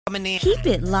Keep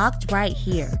it locked right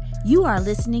here. You are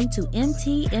listening to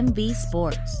MTMV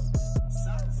Sports.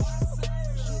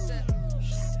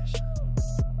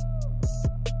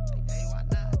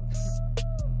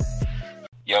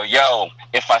 Yo,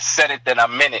 if I said it, then I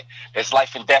meant it. There's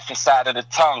life and death inside of the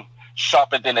tongue,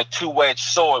 sharper than a two-edged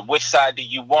sword. Which side do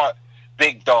you want?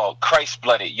 Big dog,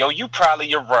 Christ-blooded. Yo, you probably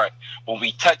your runt. When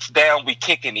we touch down, we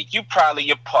kicking it. You probably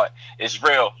your putt. It's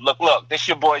real. Look, this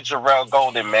your boy Jarrell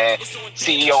Golden, man,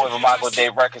 CEO of Imago Day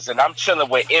Records, and I'm chilling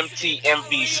with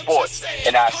MTMV Sports,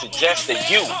 and I suggest that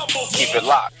you keep it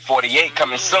locked. 48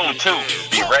 coming soon, too.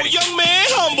 Be ready. Young man,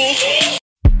 humble.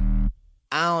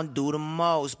 I don't do the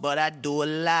most, but I do a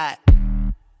lot.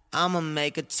 I'ma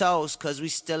make a toast, cause we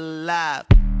still alive.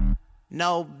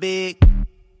 No big,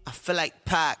 I feel like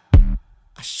Pac.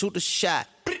 I shoot a shot.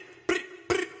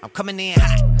 I'm coming in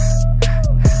hot.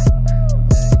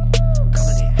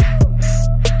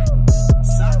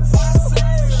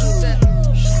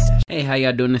 Hey, how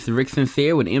y'all doing? This is Rick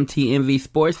Sincere with MTMV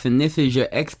Sports, and this is your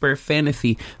expert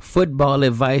fantasy football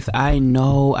advice. I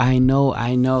know.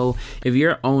 If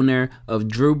you're owner of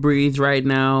Drew Brees right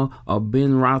now or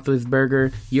Ben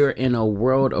Roethlisberger, you're in a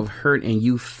world of hurt and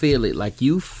you feel it. Like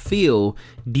you feel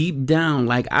deep down,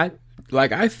 like I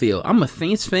feel. I'm a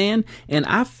Saints fan, and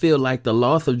I feel like the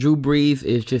loss of Drew Brees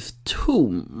is just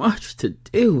too much to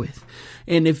deal with.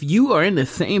 And if you are in the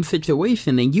same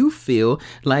situation and you feel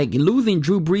like losing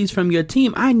Drew Brees from your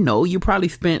team, I know you probably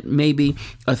spent maybe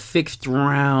a 6th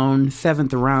round,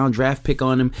 7th round draft pick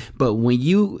on him. But when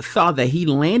you saw that he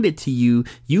landed to you,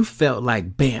 you felt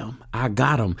like, bam, I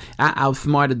got him. I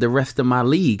outsmarted the rest of my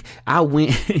league. I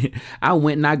went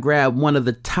and I grabbed one of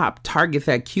the top targets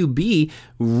at QB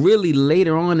really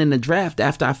later on in the draft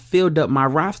after I filled up my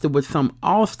roster with some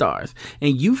all-stars.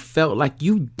 And you felt like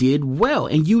you did well,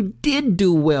 and you did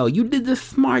do well. You did the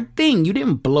smart thing. You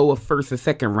didn't blow a 1st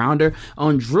or 2nd rounder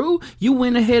on Drew. You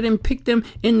went ahead and picked him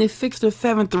in the 6th or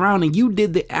 7th round, and you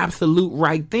did the absolute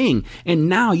right thing. And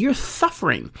now you're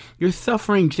suffering. You're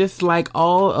suffering just like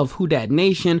all of Who Dat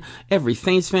Nation, every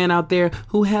Saints fan out there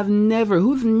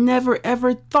who's never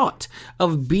ever thought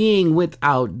of being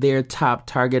without their top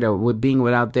target or with being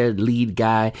without their lead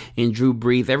guy in Drew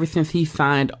Brees ever since he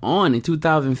signed on in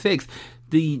 2006.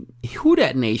 The Who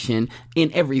Dat Nation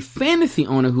and every fantasy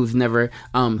owner who's ever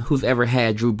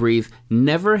had Drew Brees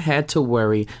never had to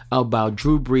worry about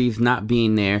Drew Brees not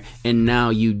being there, and now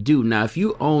you do. Now, if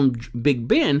you own Big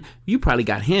Ben, you probably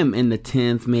got him in the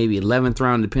 10th, maybe 11th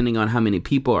round, depending on how many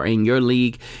people are in your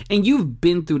league. And you've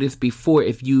been through this before.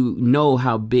 If you know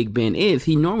how Big Ben is,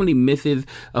 he normally misses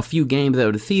a few games out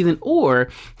of the season, or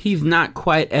he's not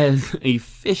quite as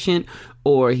efficient,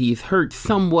 or he's hurt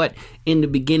somewhat in the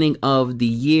beginning of the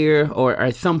year, or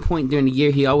at some point during the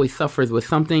year, he always suffers with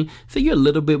something. So you're a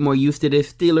little bit more used to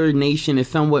this. Steeler Nation is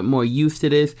somewhat more used to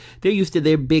this. They're used to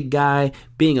their big guy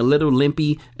being a little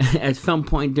limpy at some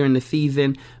point during the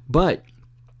season, but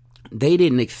they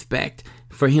didn't expect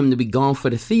for him to be gone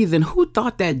for the season. Who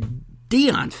thought that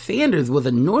Deion Sanders was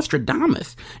a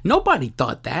Nostradamus? Nobody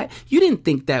thought that. You didn't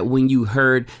think that when you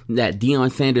heard that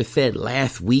Deion Sanders said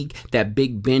last week that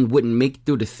Big Ben wouldn't make it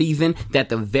through the season, that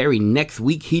the very next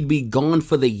week he'd be gone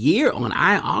for the year on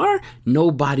IR?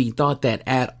 Nobody thought that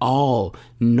at all.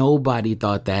 Nobody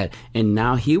thought that. And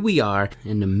now here we are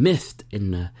in the midst,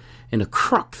 in the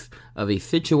crux of a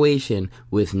situation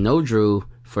with no Drew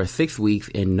for 6 weeks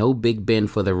and no Big Ben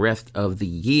for the rest of the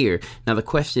year. Now the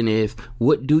question is,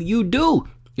 what do you do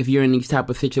if you're in these type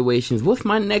of situations? What's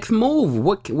my next move?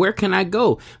 Where can I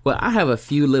go? Well, I have a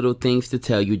few little things to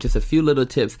tell you, just a few little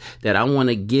tips that I want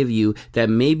to give you that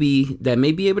may be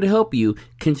able to help you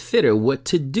consider what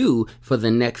to do for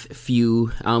the next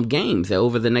few games.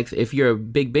 If you're a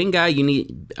Big Ben guy, you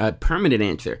need a permanent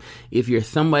answer. If you're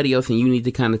somebody else and you need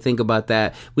to kind of think about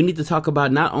that, we need to talk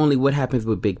about not only what happens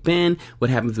with Big Ben, what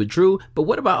happens with Drew, but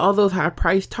what about all those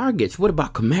high-priced targets? What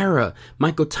about Kamara,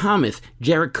 Michael Thomas,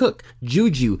 Jared Cook,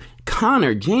 Juju,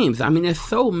 Connor, James? I mean, there's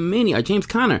so many, or James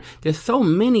Conner. There's so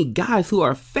many guys who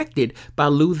are affected by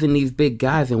losing these big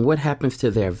guys, and what happens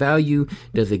to their value?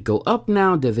 Does it go up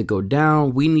now? Does it go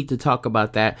down? We need to talk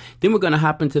about that. Then we're going to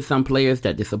hop into some players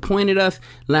that disappointed us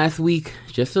last week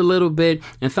just a little bit,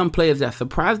 and some players that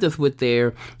surprised us with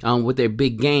their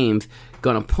big games.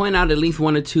 Going to point out at least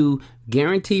one or two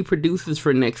guaranteed producers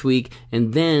for next week,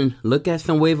 and then look at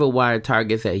some waiver wire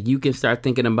targets that you can start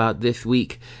thinking about this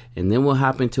week. And then we'll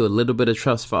hop into a little bit of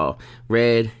trust fall.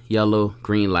 Red, yellow,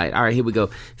 green light. All right, here we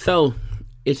go. So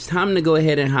it's time to go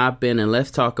ahead and hop in and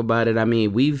let's talk about it. I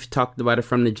mean, we've talked about it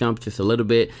from the jump just a little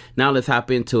bit. Now let's hop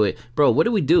into it. Bro, what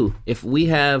do we do if we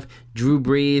have Drew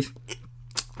Brees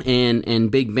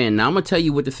and Big Ben. Now I'm gonna tell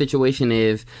you what the situation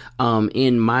is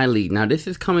in my league. Now this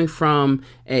is coming from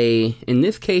in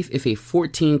this case it's a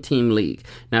 14-team league.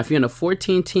 Now if you're in a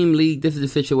 14-team league, this is the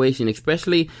situation,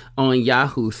 especially on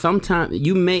Yahoo. Sometimes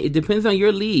it depends on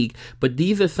your league, but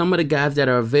these are some of the guys that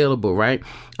are available, right?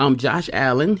 Josh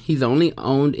Allen, he's only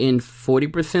owned in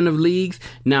 40% of leagues.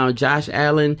 Now Josh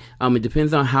Allen, it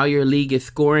depends on how your league is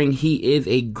scoring. He is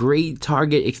a great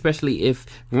target, especially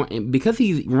because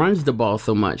he runs the ball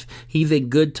so much. He's a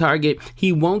good target.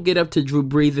 He won't get up to Drew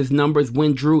Brees' numbers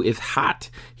when Drew is hot.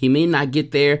 He may not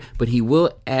get there, but he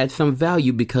will add some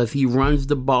value because he runs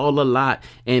the ball a lot.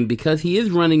 And because he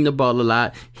is running the ball a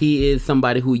lot, he is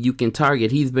somebody who you can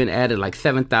target. He's been added like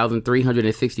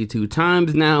 7,362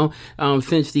 times now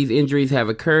since these injuries have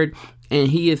occurred. And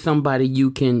he is somebody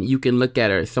you can look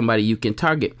at, or somebody you can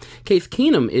target. Case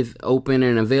Keenum is open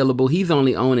and available. He's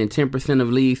only owned in 10%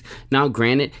 of leagues. Now,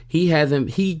 granted,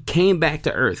 he came back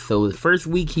to earth. So the first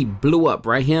week he blew up,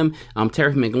 right? Terry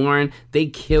McLaurin, they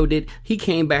killed it. He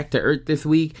came back to earth this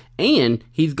week, and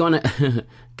he's gonna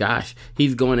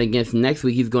he's going against next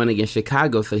week. He's going against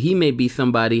Chicago, so he may be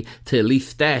somebody to at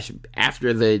least stash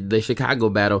after the Chicago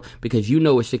battle, because you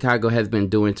know what Chicago has been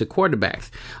doing to quarterbacks.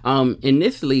 In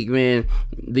this league, man,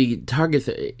 the targets.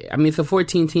 It's a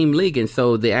 14-team league, and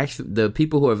so the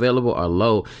people who are available are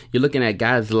low. You're looking at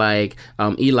guys like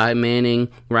Eli Manning,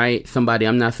 right? Somebody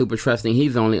I'm not super trusting.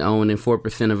 He's only owned in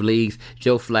 4% of leagues.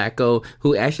 Joe Flacco,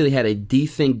 who actually had a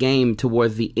decent game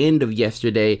towards the end of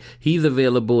yesterday, he's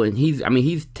available, and he's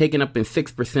taken up in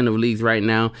 6% of leagues right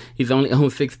now. He's only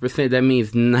owned 6%. That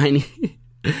means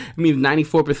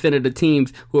 94% of the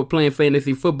teams who are playing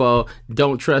fantasy football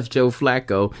don't trust Joe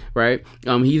Flacco, right?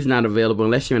 He's not available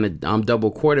unless you're in a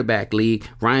double quarterback league.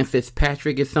 Ryan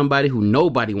Fitzpatrick is somebody who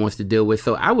nobody wants to deal with,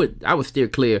 so I would steer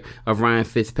clear of Ryan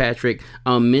Fitzpatrick.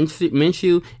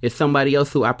 Minshew is somebody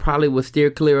else who I probably would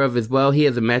steer clear of as well. He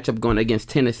has a matchup going against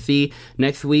Tennessee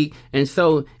next week, and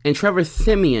Trevor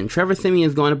Siemian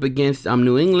is going up against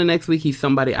New England next week. He's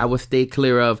somebody I would stay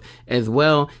clear of as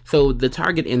well. So the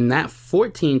target in that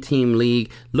 14-team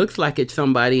league looks like it's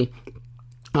somebody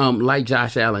like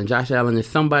Josh Allen. Josh Allen is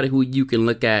somebody who you can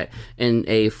look at in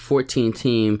a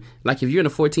 14-team. Like if you're in a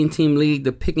 14-team league,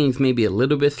 the pickings may be a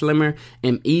little bit slimmer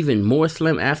and even more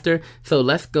slim after. So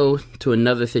let's go to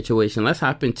another situation. Let's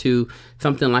hop into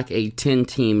something like a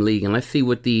 10-team league, and let's see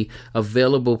what the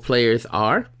available players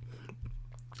are.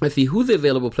 Let's see who the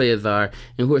available players are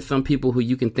and who are some people who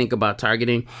you can think about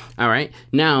targeting. All right.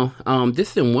 Now, this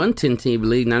is in one 10-team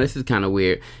league. Now, this is kind of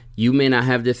weird. You may not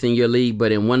have this in your league,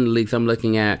 but in one of the leagues I'm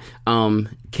looking at,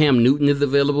 Cam Newton is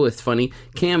available. It's funny.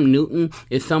 Cam Newton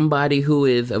is somebody who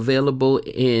is available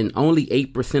in only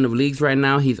 8% of leagues right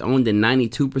now. He's owned in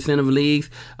 92% of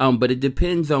leagues. But it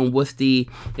depends on what's the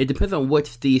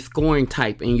scoring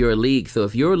type in your league. So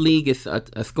if your league is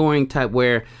a scoring type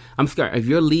where if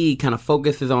your league kind of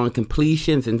focuses on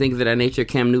completions and things of that nature,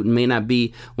 Cam Newton may not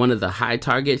be one of the high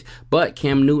targets, but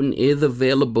Cam Newton is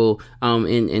available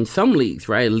in some leagues,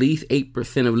 right? At least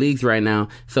 8% of leagues right now.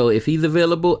 So if he's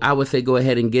available, I would say go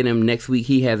ahead and get him next week.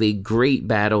 He has a great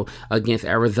battle against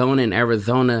Arizona, and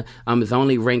Arizona is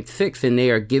only ranked 6th, and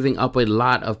they are giving up a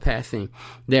lot of passing.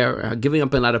 They're giving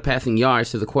up a lot of passing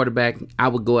yards to the quarterback. I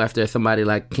would go after somebody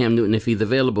like Cam Newton if he's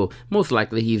available. Most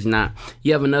likely he's not.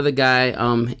 You have another guy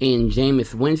in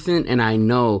Jameis Winston, and I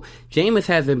know Jameis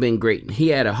hasn't been great. He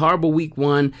had a horrible week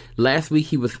 1. Last week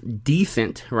he was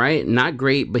decent, right? Not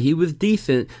great, but he was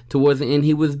decent. Towards the end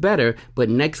he was better, but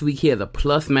next week he has a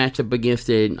plus matchup against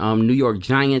the New York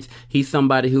Giants. He's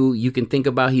somebody who you can think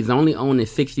about. He's only owned in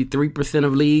 63%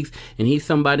 of leagues, and he's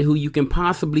somebody who you can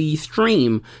possibly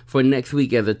stream for next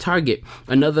week as a target.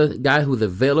 Another guy who's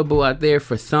available out there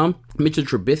for some, Mitchell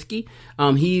Trubisky.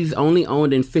 He's only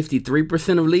owned in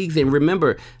 53% of leagues. And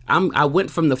remember, I went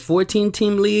from the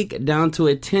 14-team league down to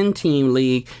a 10-team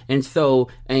league. And so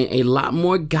a lot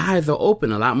more guys are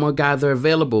open. A lot more guys are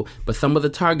available. But some of the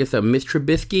targets are Mitch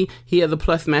Trubisky. He has a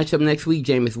plus matchup next week.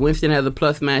 Jameis Winston has a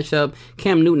plus matchup.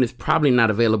 Cam Newton is probably not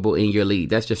available in your league.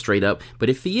 That's just straight up. But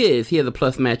if he is, he has a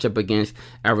plus matchup against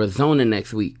Arizona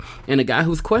next week. And a guy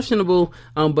who's questionable,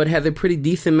 but has a pretty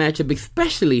decent matchup,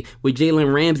 especially with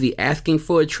Jalen Ramsey asking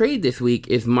for a trade this week,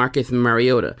 is Marcus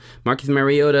Mariota. Marcus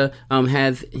Mariota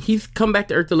he's come back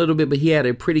to earth a little bit, but he had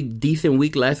a pretty decent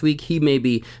week last week. He may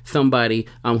be somebody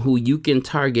who you can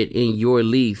target in your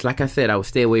leagues. Like I said, I would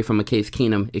stay away from a Case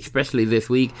Keenum, especially this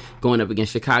week going up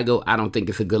against Chicago. I don't think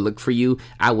it's a good look for you.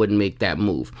 I wouldn't make that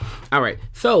move. All right,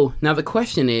 so now the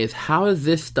question is, how does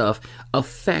this stuff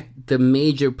affect the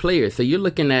major players? So you're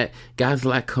looking at guys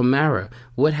like Kamara.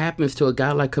 What happens to a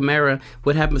guy like Kamara?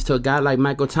 What happens to a guy like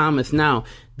Michael Thomas? Thomas. Now,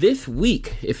 this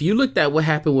week, if you looked at what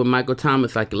happened with Michael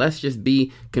Thomas, like, let's just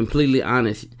be completely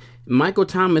honest. Michael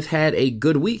Thomas had a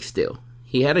good week still.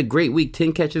 He had a great week,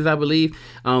 10 catches, I believe.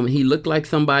 He looked like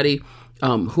somebody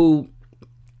who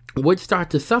would start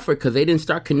to suffer because they didn't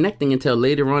start connecting until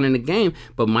later on in the game.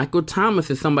 But Michael Thomas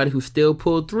is somebody who still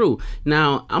pulled through.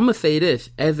 Now, I'm going to say this.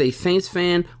 As a Saints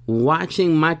fan,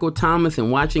 watching Michael Thomas and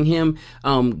watching him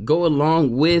go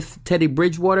along with Teddy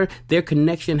Bridgewater, their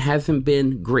connection hasn't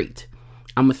been great.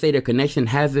 I'm going to say their connection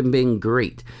hasn't been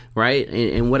great, right?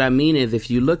 And what I mean is,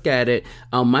 if you look at it,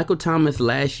 Michael Thomas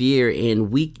last year in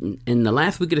the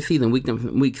last week of the season,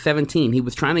 week 17, he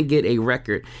was trying to get a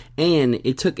record, and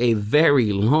it took a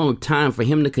very long time for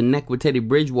him to connect with Teddy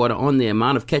Bridgewater on the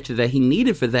amount of catches that he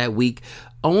needed for that week,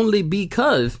 only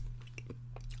because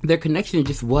their connection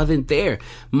just wasn't there.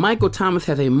 Michael Thomas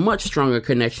has a much stronger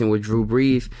connection with Drew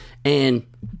Brees, and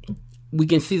we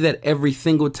can see that every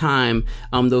single time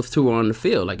those two are on the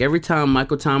field. Like, every time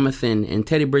Michael Thomas and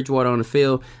Teddy Bridgewater on the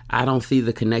field, I don't see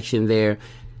the connection there.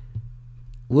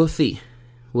 We'll see.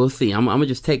 We'll see. I'm going to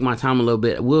just take my time a little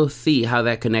bit. We'll see how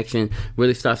that connection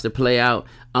really starts to play out.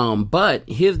 But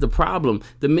here's the problem.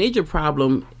 The major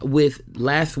problem with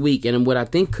last week, and what I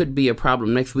think could be a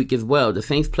problem next week as well, the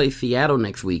Saints play Seattle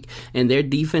next week, and their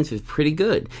defense is pretty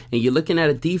good. And you're looking at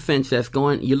a defense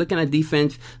you're looking at a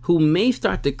defense who may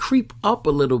start to creep up a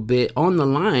little bit on the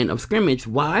line of scrimmage.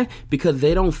 Why? Because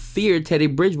they don't fear Teddy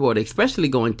Bridgewater, especially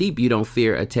going deep. You don't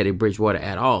fear a Teddy Bridgewater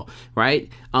at all, right?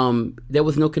 There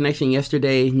was no connection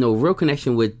yesterday, no real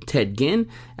connection with Ted Ginn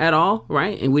at all,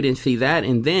 right? And we didn't see that.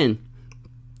 And then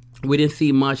we didn't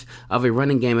see much of a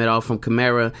running game at all from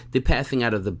Kamara. The passing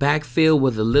out of the backfield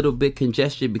was a little bit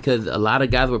congested because a lot of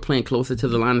guys were playing closer to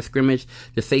the line of scrimmage.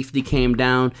 The safety came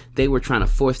down. They were trying to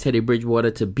force Teddy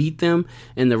Bridgewater to beat them,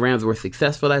 and the Rams were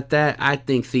successful at that. I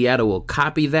think Seattle will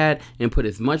copy that and put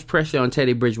as much pressure on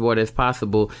Teddy Bridgewater as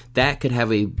possible. That could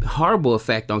have a horrible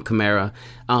effect on Kamara.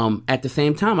 At the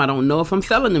same time, I don't know if I'm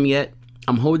selling them yet.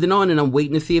 I'm holding on and I'm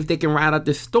waiting to see if they can ride out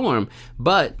this storm.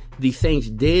 But the Saints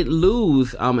did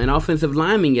lose an offensive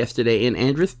lineman yesterday in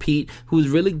Andrus Peat, who's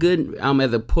really good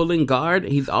as a pulling guard.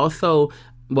 He's also,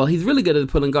 he's really good as a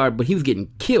pulling guard, but he was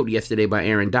getting killed yesterday by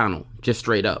Aaron Donald, just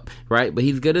straight up, right? But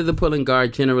he's good as a pulling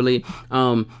guard generally.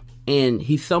 And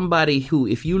he's somebody who,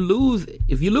 if you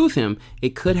lose him,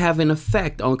 it could have an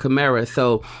effect on Kamara.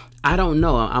 So I don't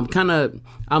know.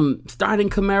 I'm starting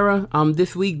Kamara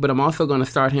this week, but I'm also going to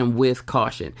start him with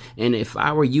caution. And if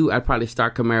I were you, I'd probably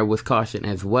start Kamara with caution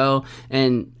as well.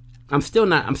 And I'm still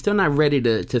not ready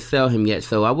to sell him yet.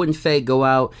 So I wouldn't say go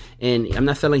out, and I'm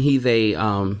not selling he's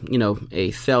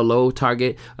a sell low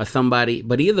target or somebody,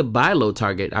 but he is a buy low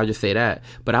target. I'll just say that.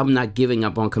 But I'm not giving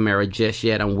up on Kamara just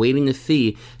yet. I'm waiting to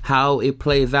see how it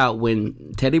plays out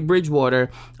when Teddy Bridgewater,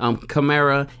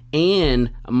 Kamara,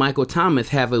 and Michael Thomas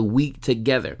have a week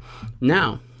together.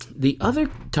 Now, the other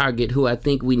target who I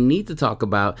think we need to talk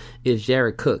about is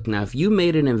Jared Cook. Now, if you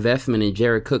made an investment in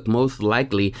Jared Cook, most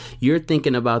likely you're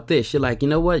thinking about this. You're like, you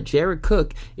know what? Jared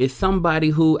Cook is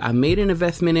somebody who I made an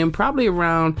investment in probably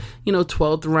around,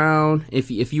 12th round. If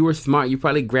you were smart, you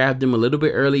probably grabbed him a little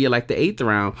bit earlier, like the 8th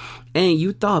round. And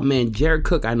you thought, man, Jared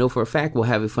Cook, I know for a fact, will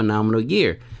have a phenomenal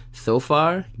year. So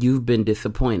far, you've been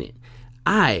disappointed.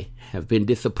 I have been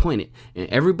disappointed. And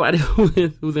everybody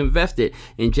who's invested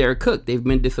in Jared Cook, they've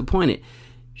been disappointed.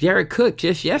 Jared Cook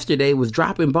just yesterday was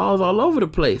dropping balls all over the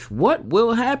place. What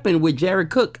will happen with Jared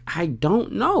Cook? I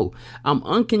don't know. I'm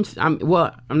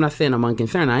not saying I'm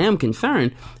unconcerned. I am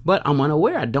concerned, but I'm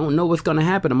unaware. I don't know what's going to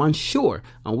happen. I'm unsure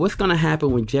on what's going to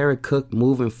happen with Jared Cook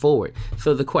moving forward.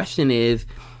 So the question is,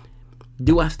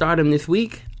 do I start him this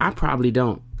week? I probably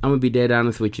don't. I'm going to be dead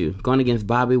honest with you. Going against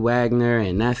Bobby Wagner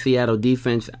and that Seattle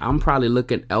defense, I'm probably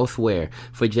looking elsewhere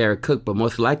for Jared Cook. But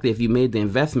most likely, if you made the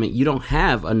investment, you don't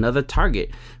have another target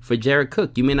for Jared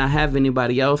Cook. You may not have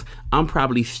anybody else. I'm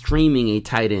probably streaming a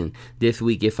tight end this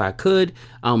week if I could.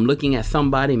 Looking at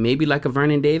somebody maybe like a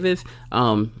Vernon Davis.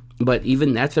 But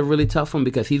even that's a really tough one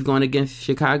because he's going against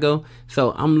Chicago.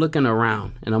 So I'm looking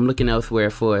around and I'm looking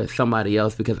elsewhere for somebody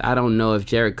else because I don't know if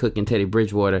Jared Cook and Teddy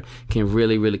Bridgewater can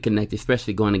really, really connect,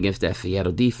 especially going against that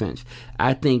Seattle defense.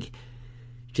 I think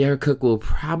Jared Cook will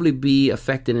probably be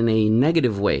affected in a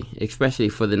negative way, especially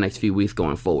for the next few weeks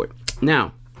going forward.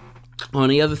 Now, on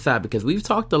the other side, because we've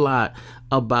talked a lot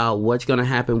about what's going to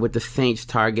happen with the Saints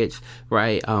targets,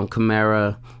 right?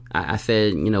 Kamara, I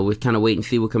said, we kind of wait and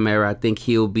see with Kamara. I think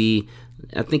he'll be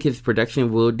I think his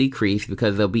production will decrease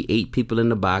because there'll be 8 people in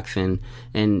the box and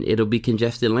it'll be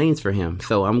congested lanes for him.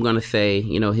 So I'm going to say,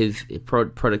 his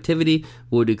productivity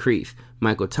will decrease.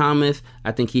 Michael Thomas,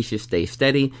 I think he should stay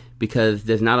steady because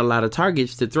there's not a lot of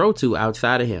targets to throw to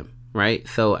outside of him, right?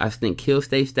 So I think he'll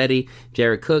stay steady.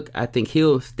 Jared Cook, I think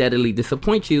he'll steadily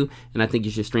disappoint you, and I think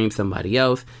you should stream somebody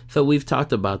else. So we've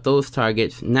talked about those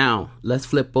targets. Now, let's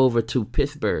flip over to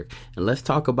Pittsburgh, and let's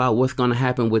talk about what's going to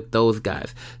happen with those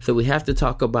guys. So we have to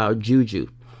talk about Juju.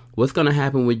 What's going to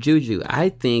happen with Juju? I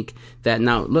think that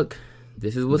now, look,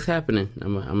 this is what's happening.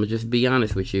 I'm going to just be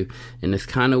honest with you, and it's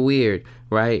kind of weird,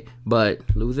 right? But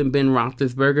losing Ben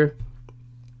Roethlisberger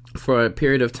for a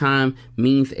period of time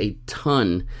means a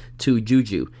ton to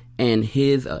Juju and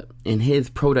his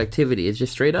productivity. It's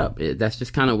just straight up. That's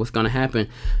just kind of what's going to happen.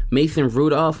 Mason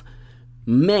Rudolph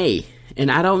may,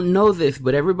 and I don't know this,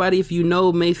 but everybody, if you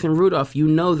know Mason Rudolph, you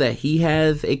know that he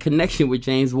has a connection with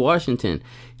James Washington.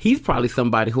 He's probably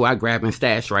somebody who I grab and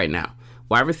stash right now.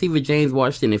 Wide receiver James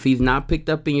Washington, if he's not picked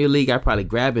up in your league, I probably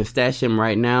grab and stash him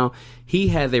right now. He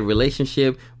has a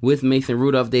relationship with Mason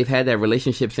Rudolph. They've had that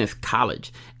relationship since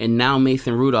college. And now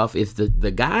Mason Rudolph is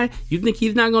the guy. You think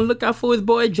he's not going to look out for his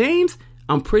boy James?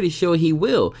 I'm pretty sure he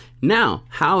will. Now,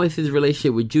 how is his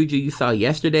relationship with Juju? You saw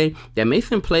yesterday that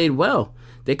Mason played well.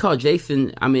 They call they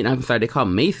call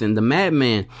Mason the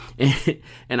madman.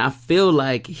 And I feel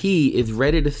like he is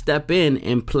ready to step in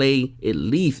and play at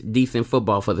least decent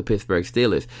football for the Pittsburgh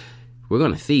Steelers. We're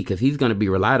going to see because he's going to be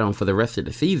relied on for the rest of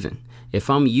the season.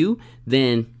 If I'm you,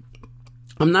 then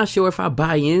I'm not sure if I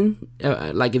buy in.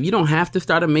 If you don't have to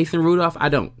start a Mason Rudolph, I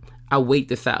don't. I wait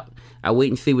this out. I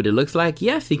wait and see what it looks like.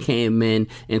 Yes, he came in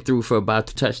and threw for about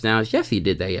 2 touchdowns. Yes, he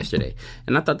did that yesterday.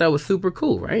 And I thought that was super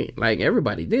cool, right? Like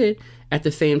everybody did. At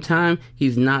the same time,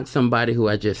 he's not somebody who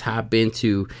I just hop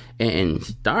into and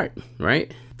start,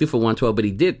 right? Threw for 112, but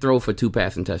he did throw for 2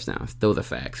 passing touchdowns. Those are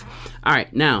facts. All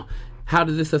right, now, how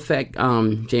does this affect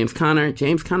James Conner?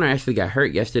 James Conner actually got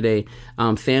hurt yesterday.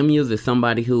 Samuels is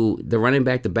somebody who, the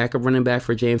backup running back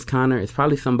for James Conner, is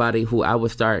probably somebody who I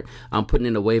would start putting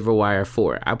in a waiver wire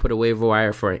for. I put a waiver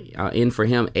wire in for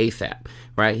him ASAP,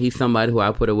 right? He's somebody who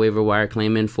I put a waiver wire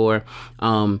claim in for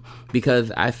because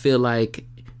I feel like,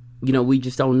 we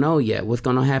just don't know yet what's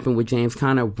going to happen with James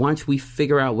Conner. Once we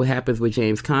figure out what happens with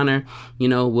James Conner,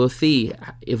 we'll see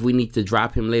if we need to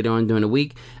drop him later on during the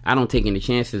week. I don't take any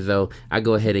chances, though. I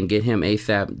go ahead and get him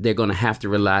ASAP. They're going to have to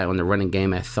rely on the running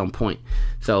game at some point.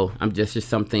 So I'm just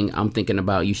something I'm thinking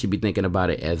about. You should be thinking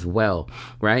about it as well,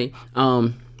 right?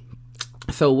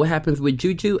 So what happens with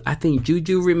Juju? I think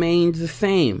Juju remains the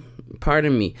same.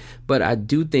 Pardon me. But I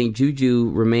do think Juju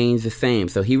remains the same.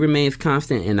 So he remains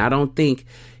constant, and I don't think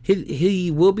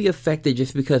he will be affected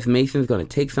just because Mason's going to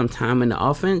take some time in the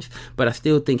offense, but I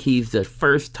still think he's the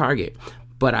first target.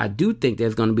 But I do think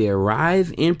there's going to be a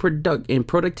rise in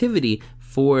productivity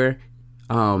for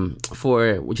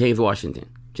James Washington.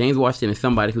 James Washington is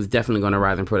somebody who's definitely going to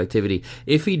rise in productivity.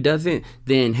 If he doesn't,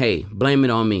 then hey, blame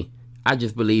it on me. I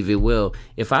just believe it will.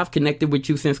 If I've connected with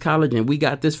you since college and we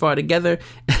got this far together,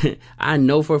 I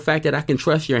know for a fact that I can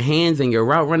trust your hands and your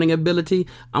route running ability.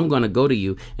 I'm going to go to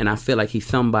you, and I feel like he's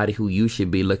somebody who you should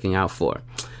be looking out for.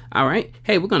 All right.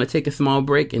 Hey, we're going to take a small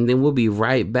break, and then we'll be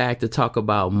right back to talk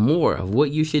about more of what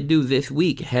you should do this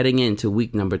week heading into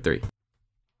week number 3.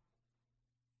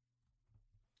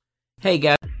 Hey,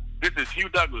 guys. This is Hugh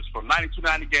Douglas from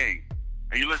 92.9 The Game,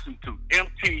 and you listen to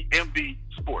MTMV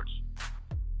Sports.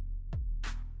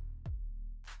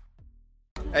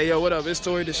 Hey, yo, what up? It's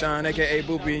Tory Deshaun, a.k.a.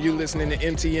 Boopy, and you listening to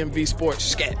MTMV Sports.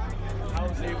 Scat.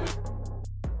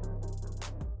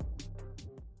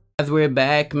 As we're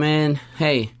back, man,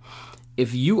 hey,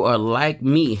 if you are like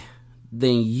me,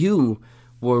 then you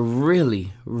were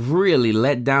really, really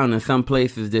let down in some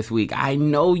places this week. I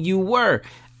know you were.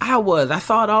 I was. I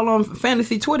saw it all on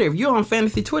Fantasy Twitter. If you're on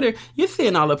Fantasy Twitter, you're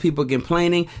seeing all the people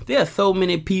complaining. There are so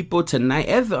many people tonight.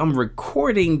 As I'm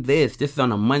recording this is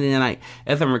on a Monday night.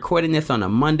 As I'm recording this on a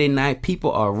Monday night,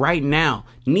 people are right now,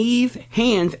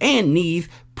 hands and knees,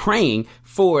 praying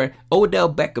for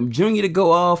Odell Beckham Jr. to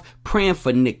go off, praying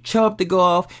for Nick Chubb to go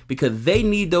off, because they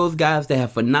need those guys to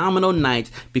have phenomenal nights,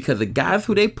 because the guys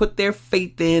who they put their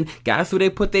faith in, guys who they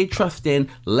put their trust in,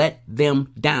 let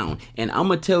them down. And I'm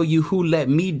going to tell you who let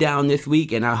me down this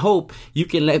week, and I hope you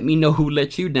can let me know who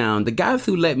let you down. The guys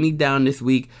who let me down this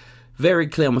week, very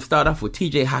clear. I'm going to start off with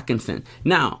TJ Hawkinson.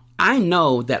 Now, I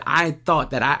know that I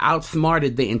thought that I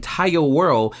outsmarted the entire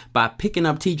world by picking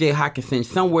up TJ Hockenson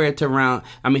somewhere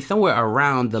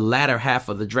around the latter half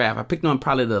of the draft. I picked him up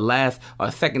probably the last or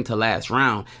second to last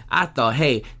round. I thought,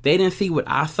 hey, they didn't see what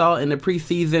I saw in the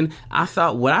preseason.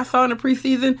 What I saw in the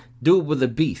preseason, dude was a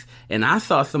beast. And I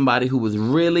saw somebody who was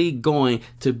really going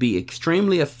to be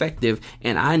extremely effective,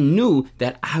 and I knew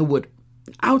that I would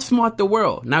outsmart the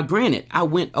world. Now, granted, I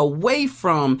went away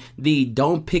from the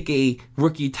don't pick a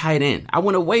rookie tight end. I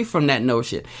went away from that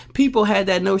notion. People had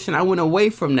that notion. I went away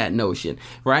from that notion,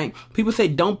 right? People say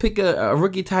don't pick a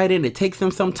rookie tight end. It takes them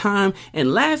some time.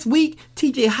 And last week,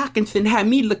 TJ Hockenson had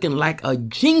me looking like a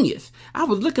genius. I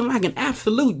was looking like an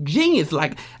absolute genius.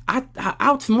 Like, I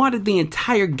outsmarted the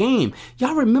entire game.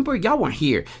 Y'all remember? Y'all weren't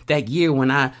here that year when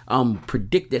I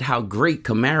predicted how great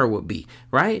Kamara would be,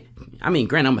 right? I mean,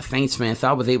 granted, I'm a Saints fan, so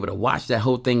I was able to watch that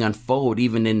whole thing unfold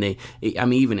even in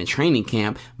training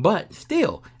camp. But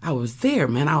still, I was there,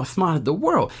 man. I outsmarted the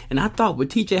world. And I thought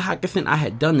with TJ Hockenson, I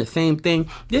had done the same thing.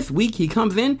 This week, he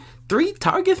comes in, 3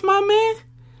 targets, my man.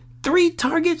 3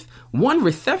 targets, 1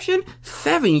 reception,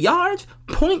 7 yards,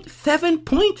 0.7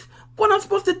 points. What I'm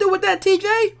supposed to do with that,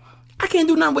 TJ? I can't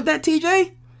do nothing with that,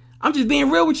 TJ. I'm just being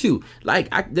real with you. Like,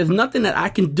 there's nothing that I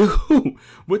can do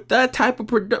with that type of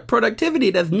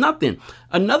productivity. There's nothing.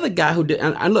 Another guy who did,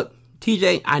 and look,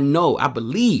 TJ,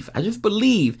 I just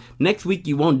believe next week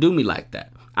you won't do me like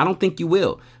that. I don't think you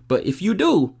will. But if you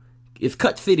do, it's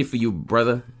Cut City for you,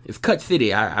 brother. It's Cut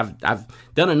City. I've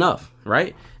done enough,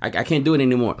 right? I can't do it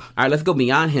anymore. All right, let's go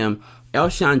beyond him.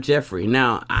 Alshon Jeffrey.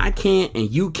 Now, I can't and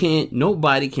you can't,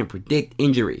 nobody can predict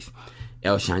injuries.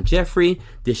 Alshon Jeffrey,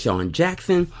 Deshaun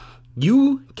Jackson,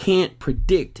 you can't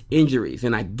predict injuries,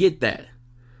 and I get that.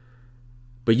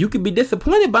 But you could be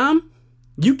disappointed by them.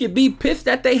 You could be pissed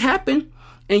that they happen.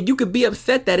 And you could be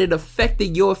upset that it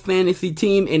affected your fantasy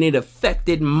team and it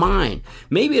affected mine.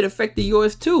 Maybe it affected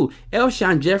yours too.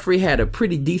 Alshon Jeffrey had a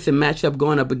pretty decent matchup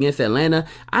going up against Atlanta.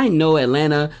 I know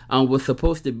Atlanta was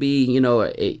supposed to be,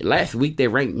 last week they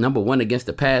ranked number 1 against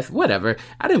the pass. Whatever.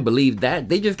 I didn't believe that.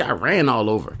 They just got ran all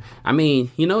over. I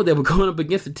mean, they were going up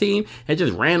against a team and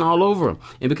just ran all over them.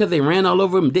 And because they ran all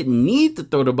over them, didn't need to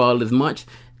throw the ball as much.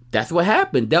 That's what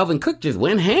happened. Dalvin Cook just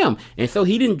went ham. And so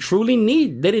they didn't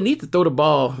need to throw the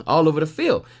ball all over the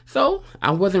field. So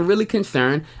I wasn't really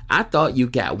concerned. I thought you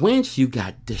got Wentz, you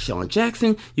got Deshaun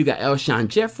Jackson, you got Alshon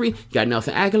Jeffrey, you got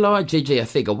Nelson Aguilar, JJ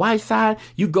Arcega-Whiteside.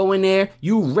 You go in there,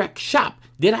 you wreck shop.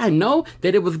 Did I know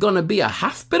that it was going to be a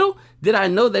hospital? Did I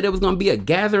know that it was going to be a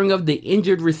gathering of the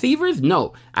injured receivers?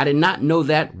 No, I did not know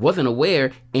that, wasn't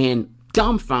aware, and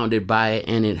dumbfounded by it,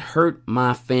 and it hurt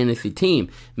my fantasy team.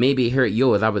 Maybe it hurt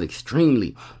yours. I was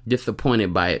extremely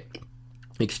disappointed by it.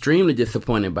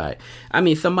 I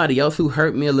mean, somebody else who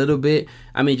hurt me a little bit,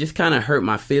 just kind of hurt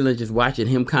my feelings just watching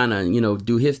him kind of,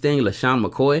 do his thing, LaShawn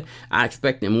McCoy. I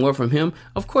expected more from him.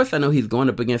 Of course, I know he's going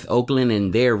up against Oakland,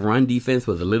 and their run defense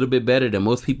was a little bit better than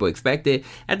most people expected.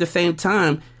 At the same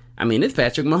time, it's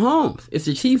Patrick Mahomes. It's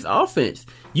the Chiefs offense.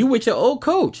 You with your old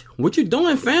coach. What you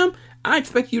doing, fam? I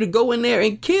expect you to go in there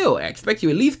and kill. I expect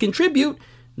you at least contribute.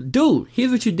 Dude,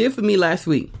 here's what you did for me last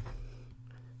week.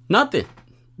 Nothing.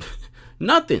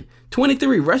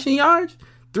 23 rushing yards,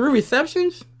 3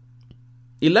 receptions,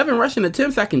 11 rushing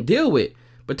attempts I can deal with.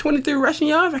 But 23 rushing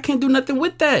yards, I can't do nothing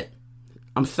with that.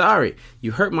 I'm sorry.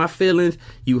 You hurt my feelings.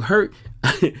 You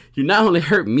not only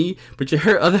hurt me, but you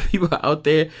hurt other people out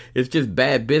there. It's just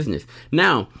bad business.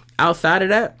 Now, outside of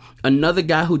that, another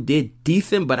guy who did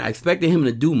decent, but I expected him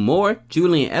to do more,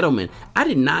 Julian Edelman. I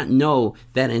did not know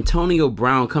that Antonio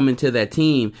Brown coming to that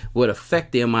team would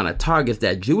affect the amount of targets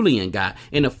that Julian got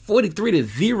in a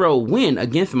 43-0 win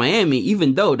against Miami,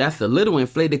 even though that's a little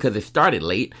inflated because it started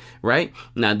late, right?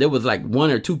 Now, there was like 1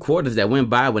 or 2 quarters that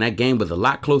went by when that game was a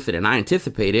lot closer than I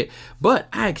anticipated, but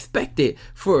I expected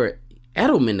for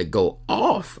Edelman to go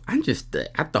off. I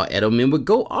thought Edelman would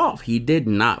go off. He did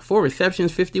not. 4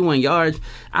 receptions, 51 yards.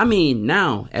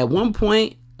 Now, at one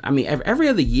point, every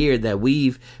other year that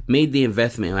we've made the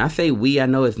investment, when I say we, I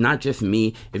know it's not just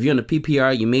me. If you're in the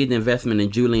PPR, you made the investment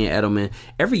in Julian Edelman.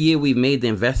 Every year we've made the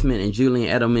investment in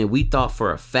Julian Edelman, we thought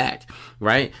for a fact,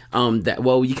 right,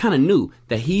 you kind of knew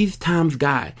that he's Tom's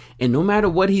guy. And no matter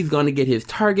what, he's going to get his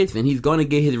targets and he's going to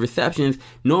get his receptions,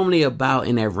 normally about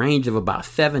in that range of about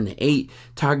 7 to 8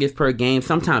 targets per game,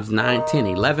 sometimes 9, 10,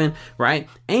 11, right?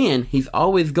 And he's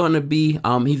always going to be,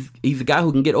 he's a guy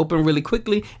who can get open really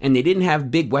quickly, and they didn't have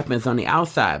big weapons on the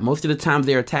outside. Most of the times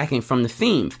they're attacking from the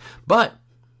seams. But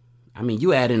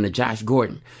you add in the Josh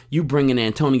Gordon, you bring in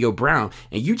Antonio Brown,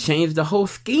 and you change the whole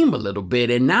scheme a little bit.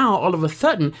 And now, all of a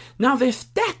sudden, now they're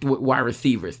stacked with wide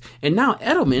receivers. And now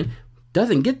Edelman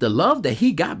doesn't get the love that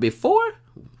he got before,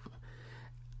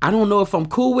 I don't know if I'm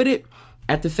cool with it.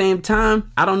 At the same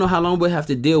time, I don't know how long we'll have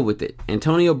to deal with it.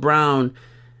 Antonio Brown,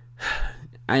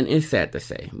 and it's sad to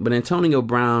say, but Antonio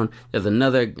Brown, there's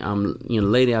another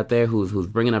lady out there who's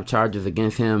bringing up charges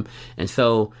against him, and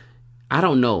so I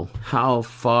don't know how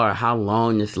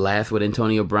long this lasts with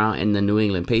Antonio Brown and the New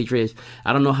England Patriots.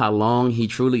 I don't know how long he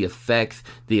truly affects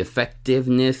the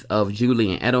effectiveness of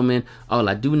Julian Edelman. All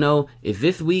I do know is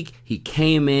this week he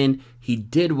came in, he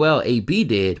did well, AB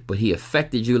did, but he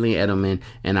affected Julian Edelman,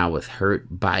 and I was hurt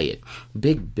by it.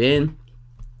 Big Ben,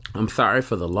 I'm sorry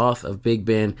for the loss of Big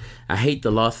Ben. I hate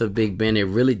the loss of Big Ben. It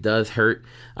really does hurt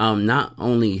not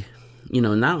only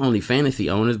fantasy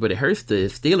owners, but it hurts the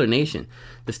Steeler Nation.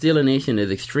 The Steeler Nation is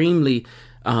extremely,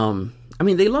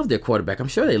 they love their quarterback. I'm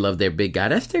sure they love their big guy.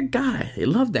 That's their guy. They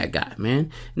love that guy, man.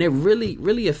 And they're really,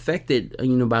 really affected,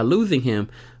 by losing him.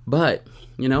 But,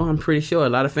 I'm pretty sure a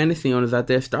lot of fantasy owners out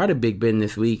there started Big Ben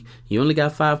this week. He only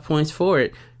got 5 points for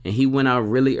it, and he went out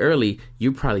really early.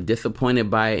 You're probably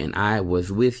disappointed by it, and I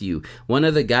was with you. One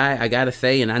other guy, I got to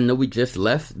say, and I know we just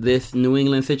left this New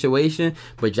England situation,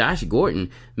 but Josh Gordon,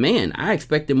 man, I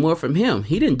expected more from him.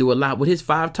 He didn't do a lot with his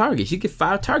 5 targets. You get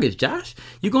 5 targets, Josh.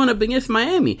 You're going up against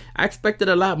Miami. I expected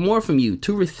a lot more from you.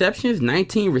 2 receptions,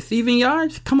 19 receiving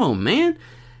yards. Come on, man.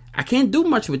 I can't do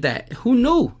much with that. Who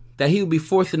knew that he would be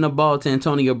forcing the ball to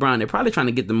Antonio Brown? They're probably trying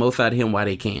to get the most out of him while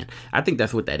they can. I think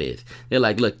that's what that is. They're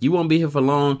like, look, you won't be here for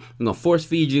long. We're going to force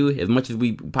feed you as much as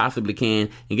we possibly can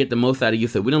and get the most out of you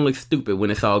so we don't look stupid when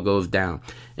this all goes down.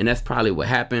 And that's probably what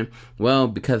happened. Well,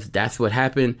 because that's what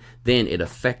happened, then it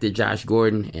affected Josh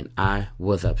Gordon, and I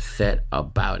was upset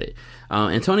about it.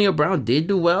 Antonio Brown did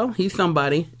do well. He's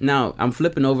somebody. Now, I'm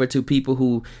flipping over to people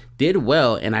who did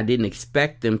well, and I didn't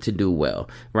expect them to do well,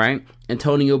 right?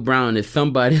 Antonio Brown is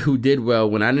somebody who did well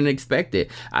when I didn't expect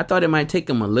it. I thought it might take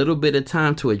him a little bit of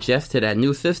time to adjust to that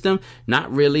new system.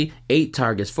 Not really. 8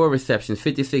 targets, 4 receptions,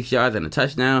 56 yards, and a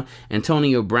touchdown.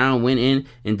 Antonio Brown went in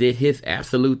and did his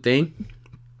absolute thing.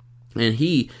 And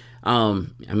he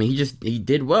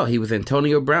did well. He was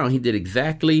Antonio Brown. He did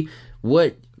exactly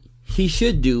what he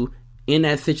should do in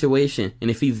that situation.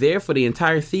 And if he's there for the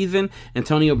entire season,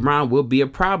 Antonio Brown will be a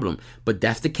problem. But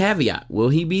that's the caveat. Will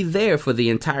he be there for the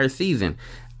entire season?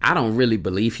 I don't really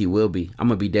believe he will be. I'm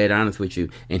going to be dead honest with you.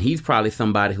 And he's probably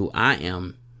somebody who I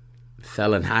am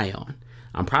selling high on.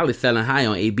 I'm probably selling high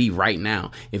on AB right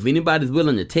now. If anybody's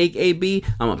willing to take AB,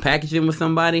 I'm going to package him with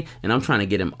somebody, and I'm trying to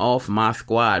get him off my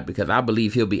squad because I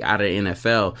believe he'll be out of the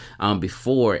NFL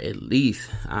before at least.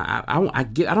 I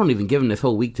don't even give him this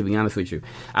whole week, to be honest with you.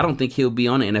 I don't think he'll be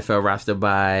on the NFL roster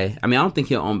I don't think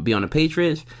he'll be on the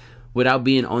Patriots without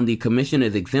being on the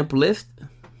commissioner's exempt list.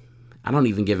 I don't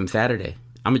even give him Saturday.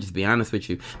 I'm going to just be honest with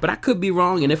you. But I could be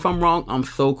wrong, and if I'm wrong, I'm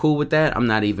so cool with that. I'm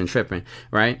not even tripping,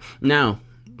 right? Now,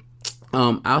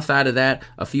 outside of that,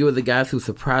 a few of the guys who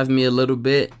surprised me a little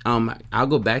bit, I'll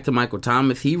go back to Michael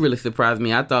Thomas. He really surprised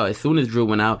me. I thought as soon as Drew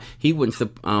went out, he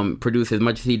wouldn't produce as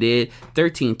much as he did.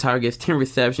 13 targets, 10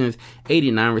 receptions,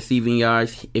 89 receiving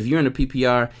yards. If you're in a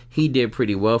PPR, he did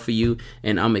pretty well for you,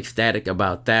 and I'm ecstatic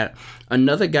about that.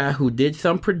 Another guy who did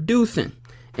some producing,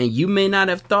 and you may not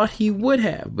have thought he would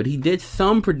have, but he did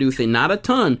some producing, not a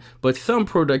ton, but some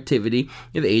productivity,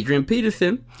 is Adrian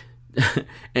Peterson.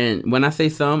 And when I say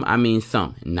some, I mean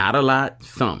some. Not a lot,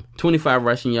 some. 25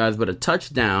 rushing yards, but a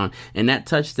touchdown. And that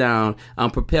touchdown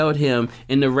propelled him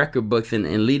in the record books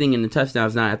and leading in the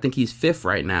touchdowns. Now, I think he's 5th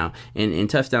right now in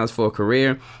touchdowns for a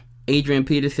career. Adrian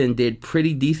Peterson did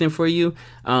pretty decent for you.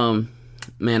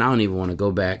 Man, I don't even want to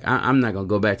go back. I'm not going to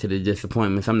go back to the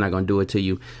disappointments. I'm not going to do it to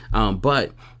you.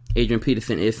 But Adrian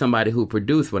Peterson is somebody who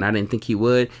produced when I didn't think he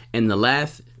would. And the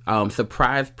last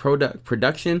surprise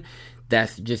production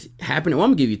that's just happening. Well, I'm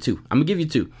going to give you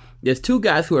two. There's 2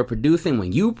 guys who are producing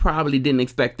when you probably didn't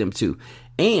expect them to.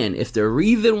 And it's the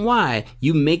reason why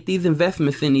you make these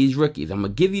investments in these rookies. I'm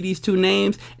going to give you these 2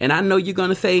 names, and I know you're going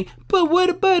to say, but what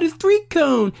about his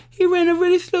 3-cone? He ran a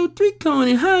really slow 3-cone,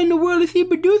 and how in the world is he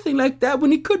producing like that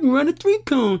when he couldn't run a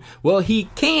 3-cone? Well, he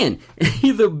can.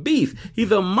 He's a beast.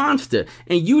 He's a monster.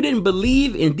 And you didn't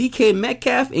believe in DK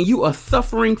Metcalf, and you are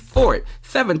suffering for it.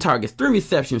 7 targets, 3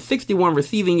 receptions, 61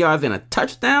 receiving yards, and a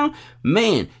touchdown.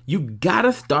 Man, you got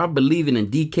to start believing in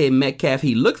DK Metcalf.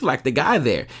 He looks like the guy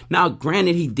there. Now,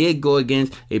 granted, he did go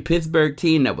against a Pittsburgh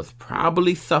team that was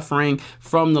probably suffering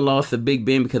from the loss of Big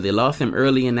Ben because they lost him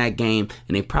early in that game,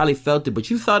 and they probably felt it. But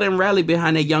you saw them rally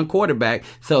behind that young quarterback.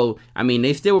 So,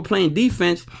 they still were playing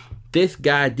defense, This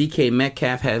guy, DK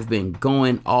Metcalf, has been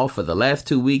going off for the last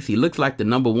 2 weeks. He looks like the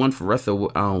number one for Russell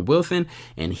Wilson,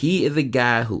 and he is a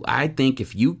guy who I think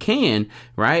if you can,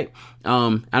 right?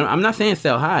 I'm not saying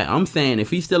sell high. I'm saying if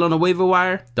he's still on the waiver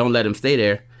wire, don't let him stay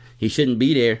there. He shouldn't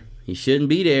be there. He shouldn't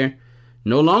be there.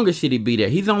 No longer should he be there.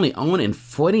 He's only owned in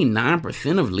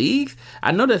 49% of leagues.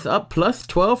 I know that's up plus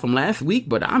 12 from last week,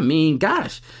 but I mean,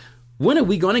 gosh, when are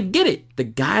we going to get it? The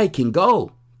guy can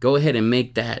go. Go ahead and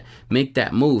make that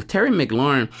move. Terry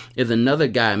McLaurin is another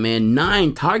guy, man.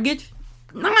 9 targets?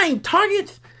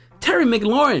 Terry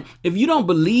McLaurin, if you don't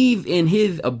believe in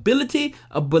his ability,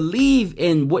 believe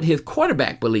in what his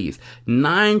quarterback believes.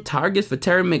 9 targets for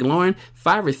Terry McLaurin,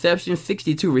 5 receptions,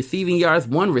 62 receiving yards,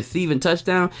 1 receiving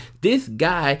touchdown. This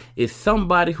guy is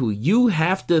somebody who you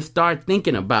have to start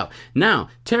thinking about. Now,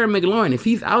 Terry McLaurin, if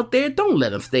he's out there, don't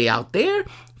let him stay out there.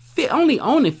 Only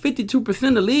owning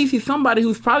 52% of leagues, he's somebody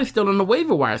who's probably still on the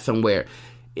waiver wire somewhere.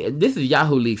 This is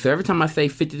Yahoo League, so every time I say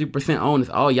 52% owned,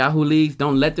 it's all Yahoo Leagues.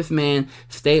 Don't let this man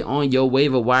stay on your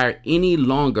waiver wire any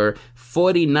longer.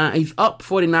 He's up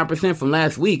 49% from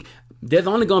last week. There's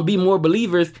only going to be more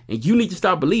believers, and you need to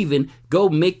start believing. Go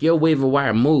make your waiver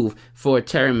wire move for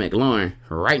Terry McLaurin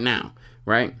right now,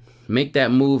 right? Make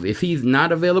that move. If he's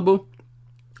not available,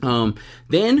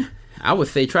 then I would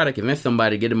say try to convince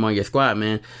somebody to get him on your squad,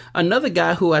 man. Another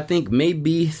guy who I think may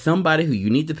be somebody who you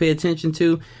need to pay attention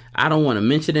to. I don't want to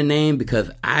mention the name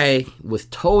because I was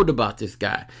told about this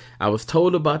guy. I was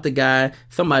told about the guy.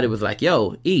 Somebody was like,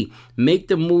 yo, make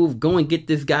the move. Go and get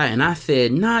this guy. And I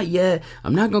said, not yet.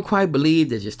 I'm not going to quite believe.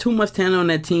 There's just too much talent on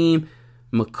that team.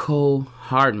 Mecole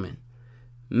Hardman.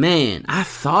 Man, I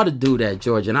saw the dude at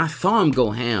Georgia, and I saw him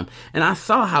go ham, and I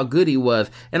saw how good he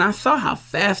was, and I saw how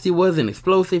fast he was and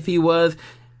explosive he was.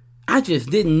 I just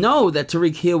didn't know that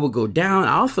Tyreek Hill would go down.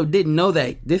 I also didn't know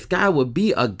that this guy would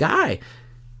be a guy.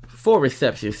 4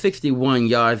 receptions, 61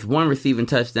 yards, 1 receiving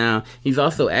touchdown. He's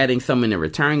also adding some in the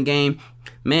return game.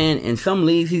 Man, in some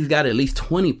leagues, he's got at least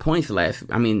 20 points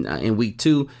in week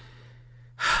 2.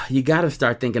 You got to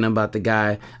start thinking about the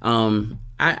guy.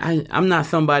 I'm not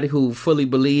somebody who fully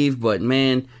believes, but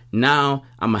man, now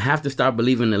I'm going to have to start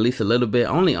believing at least a little bit.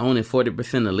 Only owning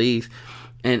 40% of leagues.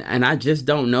 And I just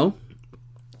don't know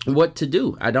what to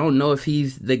do. I don't know if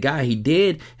he's the guy. He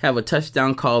did have a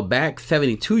touchdown call back,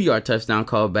 72-yard touchdown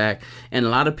call back, and a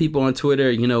lot of people on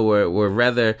Twitter, were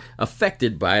rather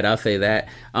affected by it. I'll say that.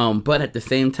 But at the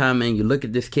same time, man, you look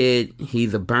at this kid.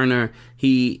 He's a burner.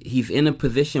 He's in a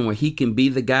position where he can be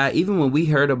the guy. Even when we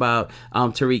heard about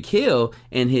Tyreek Hill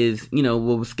and his,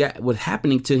 what was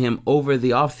happening to him over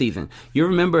the offseason. You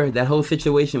remember that whole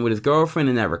situation with his girlfriend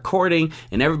and that recording,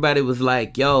 and everybody was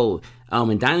like, yo,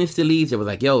 in Dynasty Leagues, it was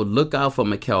like, yo, look out for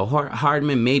Mecole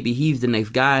Hardman. Maybe he's the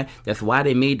next guy. That's why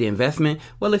they made the investment.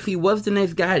 Well, if he was the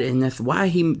next guy, and that's why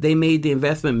they made the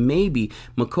investment, maybe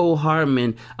Mecole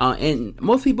Hardman. And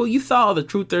most people, you saw all the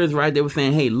truthers, right? They were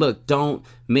saying, hey, look, don't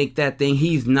make that thing.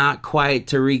 He's not quite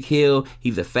Tyreek Hill.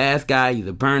 He's a fast guy. He's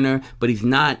a burner, but he's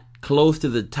not close to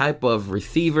the type of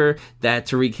receiver that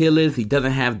Tyreek Hill is. He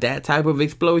doesn't have that type of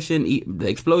explosion,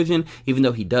 even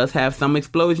though he does have some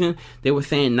explosion. They were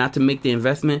saying not to make the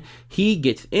investment. He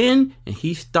gets in and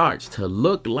he starts to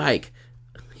look like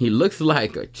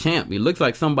a champ. He looks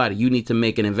like somebody you need to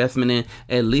make an investment in,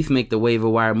 at least make the waiver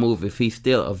wire move if he's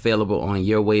still available on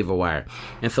your waiver wire.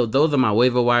 And so those are my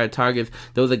waiver wire targets.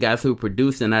 Those are guys who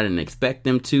produced and I didn't expect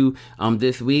them to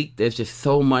this week. There's just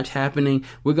so much happening.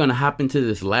 We're going to hop into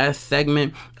this last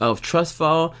segment of Trust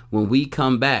Fall when we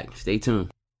come back. Stay tuned.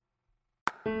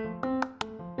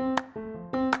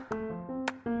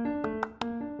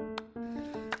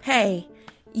 Hey,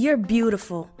 you're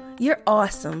beautiful. You're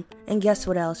awesome. And guess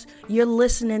what else? You're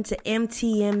listening to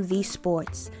MTMV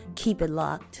Sports. Keep it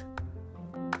locked.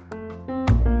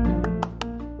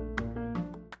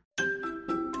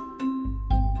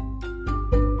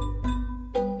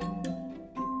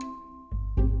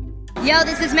 Yo,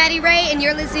 this is Maddie Ray, and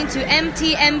you're listening to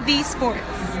MTMV Sports.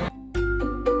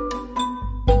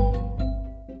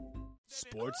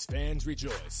 Sports fans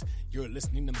rejoice. You're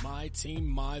listening to My Team,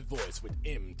 My Voice with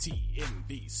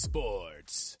MTMV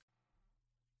Sports.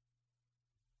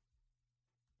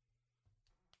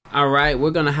 All right,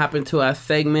 we're going to hop into our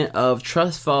segment of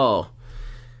Trust Fall.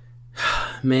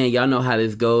 Man, y'all know how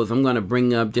this goes. I'm going to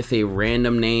bring up just a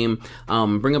random name.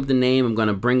 Bring up the name. I'm going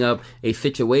to bring up a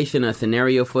situation, a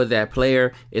scenario for that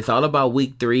player. It's all about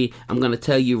week 3. I'm going to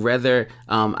tell you whether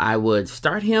I would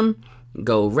start him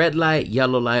go red light,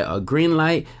 yellow light, or green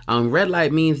light. Red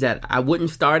light means that I wouldn't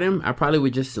start him. I probably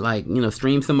would just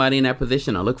stream somebody in that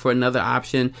position or look for another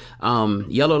option.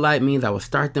 Yellow light means I would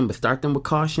start them, but start them with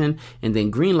caution. And then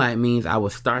green light means I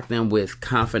would start them with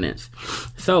confidence.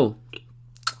 So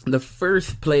the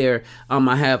first player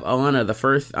I have on, the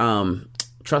first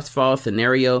trust fall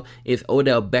scenario is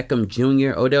Odell Beckham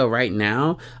Jr. Odell right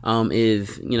now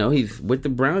is, he's with the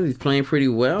Browns. He's playing pretty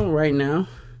well right now.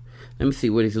 Let me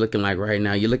see what he's looking like right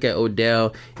now. You look at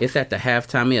Odell, it's at the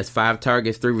halftime. He has 5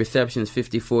 targets, 3 receptions,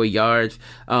 54 yards.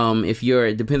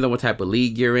 It depends on what type of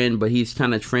league you're in, but he's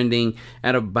kind of trending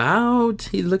at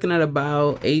he's looking at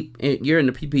about 8. You're in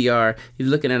the PPR, he's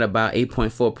looking at about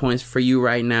 8.4 points for you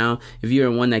right now. If you're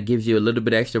in one that gives you a little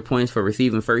bit extra points for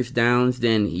receiving first downs,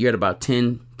 then you're at about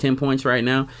 10 points right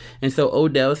now. And so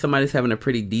Odell, somebody's having a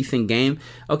pretty decent game.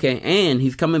 Okay, and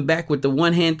he's coming back with the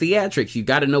one-hand theatrics. You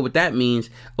got to know what that means.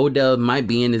 Odell might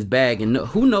be in his bag, and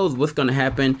who knows what's going to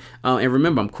happen. And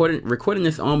remember, I'm recording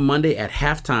this on Monday at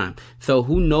halftime, so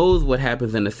who knows what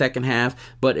happens in the second half.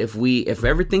 But if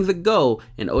everything's a go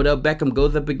and Odell Beckham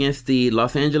goes up against the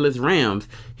Los Angeles Rams,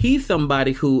 he's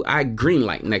somebody who I green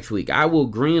light next week. I will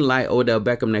green light Odell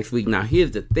Beckham next week. Now,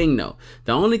 here's the thing, though.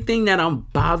 The only thing that I'm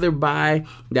bothered by,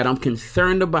 that I'm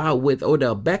concerned about with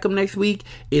Odell Beckham next week,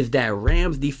 is that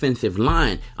Rams defensive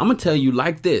line. I'm going to tell you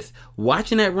like this.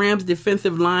 Watching that Rams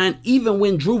defensive line, even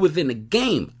when Drew was in the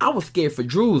game, I was scared for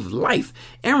Drew's life.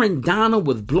 Aaron Donald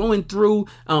was blowing through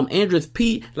Andrus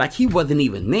Peat like he wasn't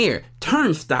even there.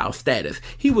 Turnstile status.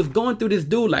 He was going through this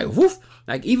dude like woof.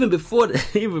 Like even before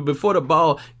the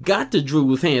ball got to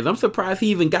Drew's hands. I'm surprised he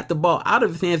even got the ball out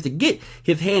of his hands to get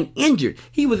his hand injured.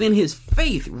 He was in his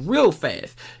face real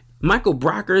fast. Michael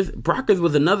Brockers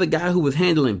was another guy who was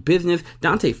handling business.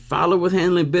 Dante Fowler was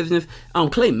handling business.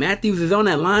 Clay Matthews is on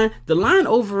that line. The line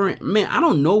over, man, I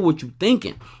don't know what you're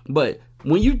thinking, but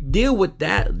when you deal with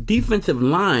that defensive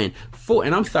line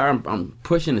and I'm sorry, I'm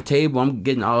pushing the table, I'm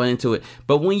getting all into it,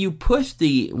 but when you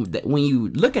when you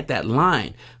look at that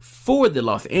line for the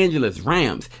Los Angeles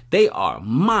Rams, they are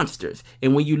monsters.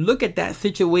 And when you look at that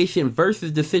situation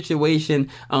versus the situation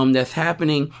that's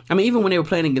happening, I mean, even when they were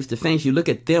playing against the Saints, you look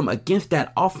at them against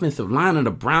that offensive line of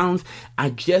the Browns, I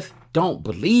just don't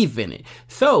believe in it.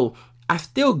 So I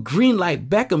still green light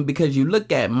Beckham because you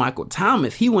look at Michael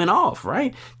Thomas, he went off,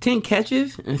 right? 10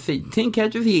 catches.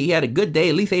 He had a good day,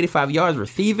 at least 85 yards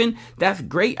receiving. That's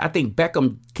great. I think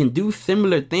Beckham can do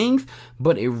similar things,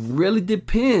 but it really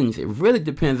depends. It really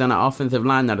depends on the offensive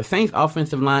line. Now, the Saints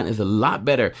offensive line is a lot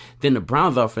better than the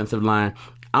Browns offensive line.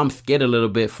 I'm scared a little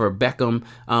bit for Beckham,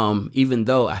 even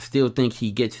though I still think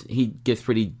he gets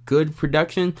pretty good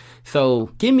production.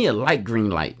 So give me a light green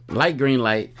light,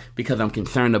 because I'm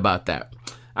concerned about that.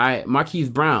 All right, Marquise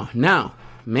Brown. Now,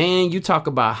 man, you talk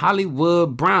about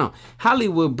Hollywood Brown.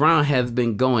 Hollywood Brown has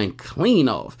been going clean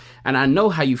off, and I know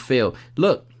how you feel.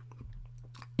 Look,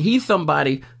 he's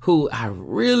somebody who I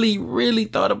really, really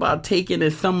thought about taking in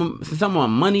some of my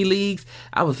money leagues.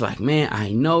 I was like, man,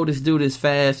 I know this dude is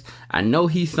fast. I know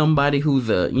he's somebody who's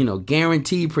a,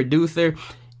 guaranteed producer.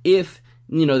 If,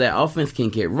 that offense can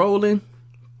get rolling.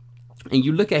 And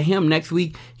you look at him next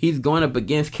week, he's going up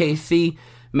against KC.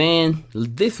 Man,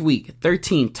 this week,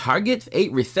 13 targets,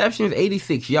 8 receptions,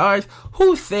 86 yards.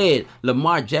 Who said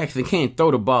Lamar Jackson can't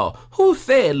throw the ball? Who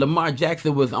said Lamar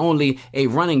Jackson was only a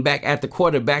running back at the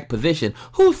quarterback position?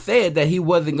 Who said that he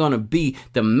wasn't going to be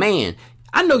the man?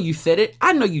 I know you said it.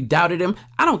 I know you doubted him.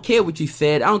 I don't care what you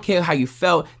said. I don't care how you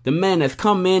felt. The man has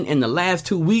come in the last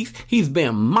 2 weeks. He's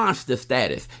been monster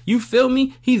status. You feel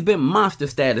me? He's been monster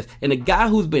status. And the guy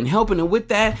who's been helping him with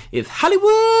that is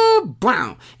Hollywood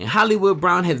Brown. And Hollywood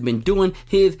Brown has been doing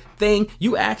his thing.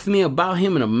 You asked me about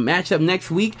him in a matchup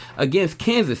next week against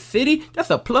Kansas City. That's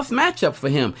a plus matchup for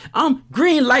him. I'm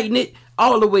green lighting it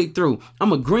all the way through.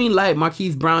 I'm a green light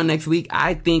Marquise Brown next week.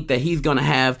 I think that he's going to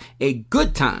have a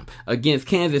good time against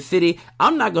Kansas City.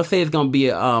 I'm not going to say it's going to be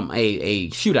a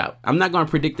shootout. I'm not going to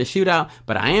predict a shootout,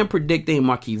 but I am predicting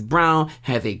Marquise Brown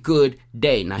has a good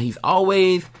day. Now, he's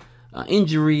always an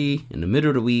injury in the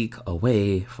middle of the week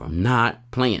away from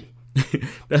not playing.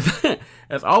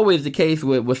 That's always the case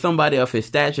with somebody of his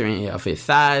stature and of his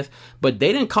size. But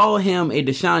they didn't call him a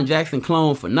Deshaun Jackson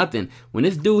clone for nothing. When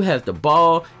this dude has the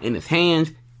ball in his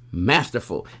hands,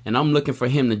 masterful. And I'm looking for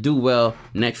him to do well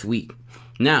next week.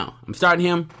 Now, I'm starting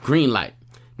him green light.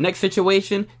 Next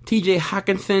situation, TJ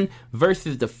Hawkinson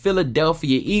versus the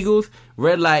Philadelphia Eagles.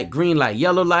 Red light, green light,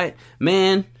 yellow light.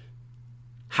 Man,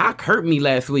 Hawk hurt me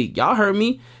last week. Y'all heard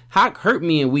me. Hawk hurt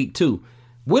me in week 2.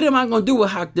 What am I going to do with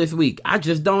Hawk this week? I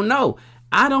just don't know.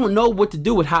 I don't know what to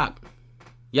do with Hawk.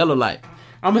 Yellow light.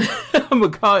 I'm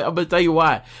gonna tell you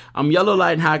why. I'm yellow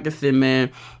lighting Hockenson,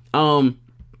 man.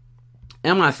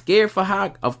 Am I scared for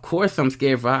Hawk? Of course I'm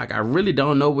scared for Hawk. I really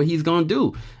don't know what he's going to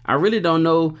do. I really don't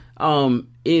know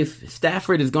if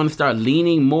Stafford is going to start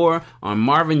leaning more on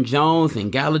Marvin Jones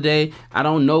and Galladay. I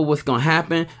don't know what's going to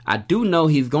happen. I do know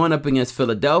he's going up against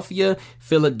Philadelphia.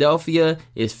 Philadelphia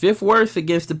is 5th worst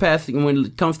against the passing when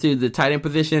it comes to the tight end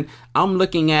position. I'm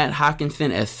looking at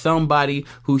Hockenson as somebody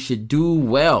who should do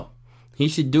well. He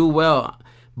should do well.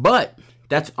 But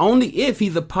that's only if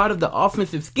he's a part of the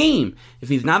offensive scheme. If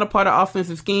he's not a part of the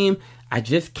offensive scheme, I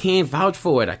just can't vouch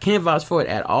for it. I can't vouch for it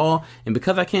at all. And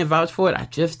because I can't vouch for it, I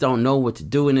just don't know what to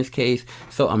do in this case.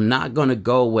 So I'm not going to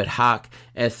go with Hawk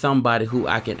as somebody who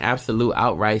I can absolute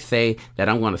outright say that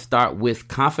I'm going to start with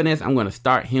confidence. I'm going to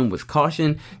start him with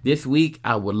caution. This week,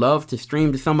 I would love to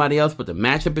stream to somebody else, but the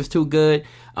matchup is too good.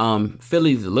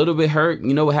 Philly's a little bit hurt.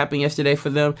 You know what happened yesterday for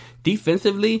them?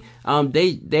 Defensively,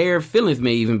 their feelings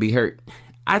may even be hurt.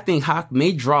 I think Hawk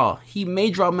may draw. He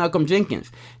may draw Malcolm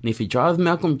Jenkins. And if he draws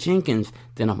Malcolm Jenkins,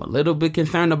 then I'm a little bit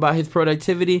concerned about his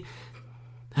productivity.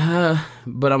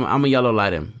 But I'm a yellow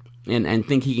light him and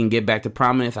think he can get back to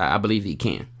prominence. I believe he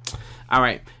can. All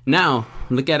right. Now,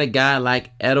 look at a guy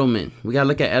like Edelman. We got to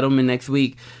look at Edelman next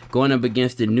week going up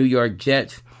against the New York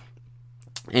Jets.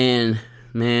 And,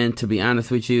 man, to be honest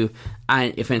with you,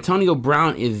 if Antonio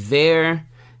Brown is there,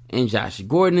 and Josh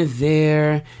Gordon is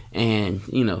there, and,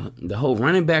 you know, the whole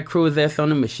running back crew is there,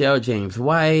 Sonny Michel, James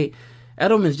White.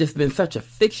 Edelman's just been such a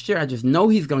fixture. I just know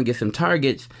he's going to get some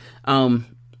targets.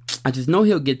 I just know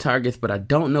he'll get targets, but I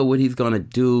don't know what he's going to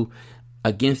do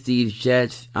against these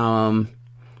Jets. And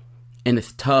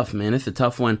it's tough, man. It's a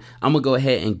tough one. I'm going to go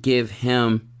ahead and give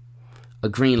him a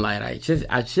green light.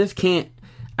 I just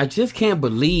can't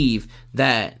believe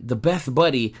that the best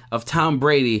buddy of Tom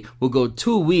Brady will go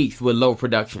 2 weeks with low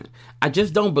production. I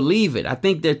just don't believe it. I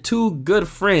think they're too good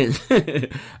friends.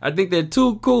 I think they're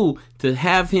too cool to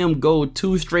have him go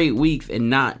 2 straight weeks and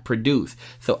not produce.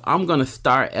 So I'm going to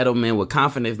start Edelman with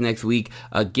confidence next week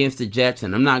against the Jets,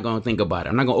 and I'm not going to think about it.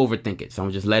 I'm not going to overthink it. So I'm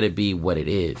going to just let it be what it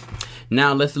is.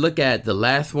 Now let's look at the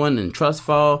last one in Trust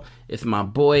Fall. It's my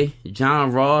boy,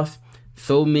 John Ross.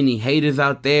 So many haters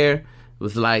out there.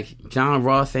 Was like, John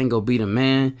Ross ain't gonna be the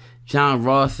man. John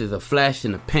Ross is a flash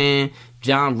in the pan.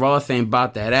 John Ross ain't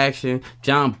about that action.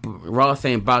 John Ross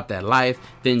ain't about that life.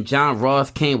 Then John Ross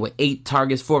came with 8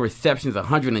 targets, 4 receptions,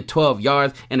 112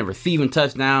 yards, and a receiving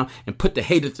touchdown, and put the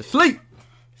haters to sleep.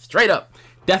 Straight up.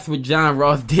 That's what John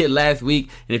Ross did last week.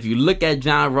 And if you look at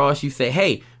John Ross, you say,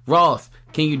 hey, Ross,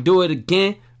 can you do it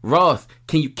again? Ross,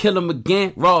 can you kill him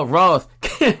again? Ross.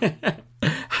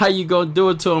 How you gonna do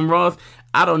it to him, Ross?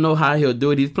 I don't know how he'll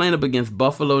do it. He's playing up against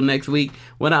Buffalo next week.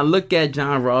 When I look at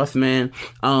John Ross, man,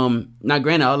 now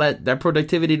granted, all that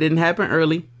productivity didn't happen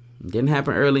early.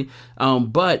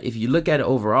 But if you look at it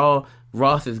overall,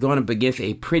 Ross is going up against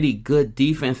a pretty good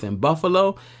defense in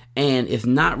Buffalo. And it's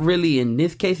not really, in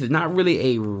this case, it's not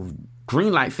really a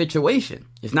green light situation.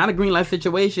 It's not a green light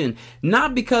situation.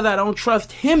 Not because I don't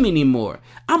trust him anymore.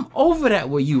 I'm over that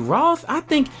with you, Ross. I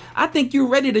think you're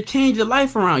ready to change your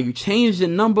life around. You changed your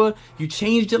number. You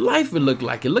changed your life, it looked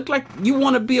like. It looked like you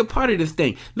want to be a part of this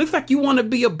thing. Looks like you want to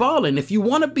be a baller. And if you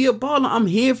want to be a baller, I'm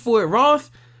here for it, Ross.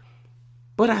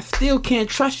 But I still can't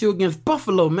trust you against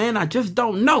Buffalo, man. I just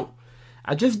don't know.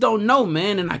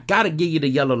 Man. And I got to give you the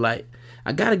yellow light.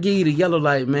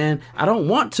 Man. I don't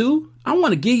want to. I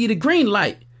want to give you the green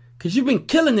light. Because you've been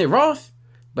killing it, Ross.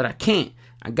 But I can't.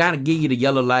 I got to give you the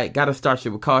yellow light. Got to start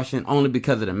you with caution only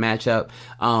because of the matchup.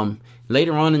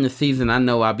 Later on in the season, I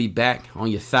know I'll be back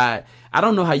on your side. I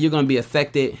don't know how you're going to be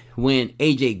affected when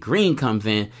AJ Green comes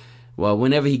in. Well,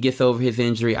 whenever he gets over his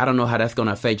injury, I don't know how that's going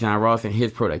to affect John Ross and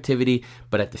his productivity.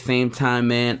 But at the same time,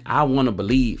 man, I want to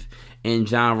believe in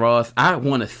John Ross. I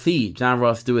want to see John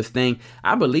Ross do his thing.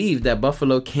 I believe that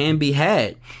Buffalo can be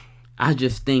had. I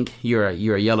just think you're a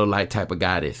yellow light type of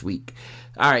guy this week.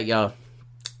 All right, y'all.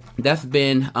 That's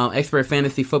been Expert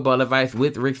Fantasy Football Advice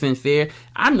with Rick Sincere.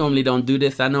 I normally don't do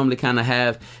this. I normally kind of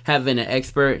having an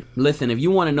expert. Listen, if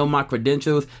you want to know my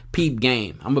credentials, peep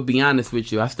game. I'm going to be honest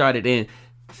with you. I started in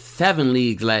 7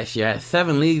 leagues last year. At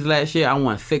 7 leagues last year, I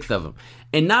won 6 of them.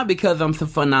 And not because I'm so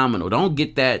phenomenal. Don't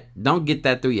get that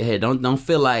through your head. Don't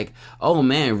feel like, oh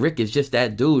man, Rick is just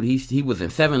that dude. He was in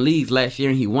 7 leagues last year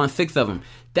and he won 6 of them.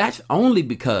 That's only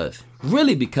because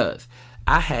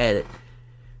I had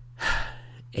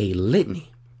a litany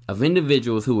of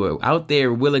individuals who were out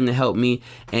there willing to help me,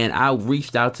 and I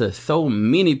reached out to so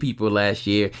many people last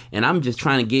year, and I'm just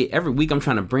trying to every week I'm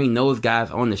trying to bring those guys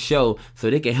on the show so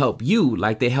they can help you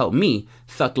like they help me,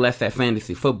 suck less at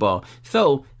fantasy football.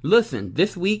 So, listen,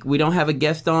 this week we don't have a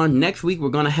guest on. Next week we're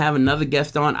going to have another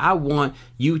guest on. I want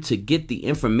you to get the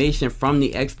information from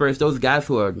the experts, those guys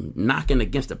who are knocking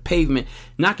against the pavement,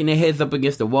 knocking their heads up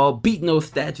against the wall, beating those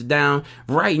stats down,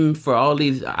 writing for all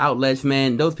these outlets,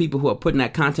 man. Those people who are putting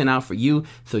that content out for you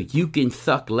so you can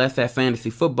suck less at fantasy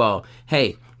football.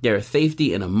 Hey, there is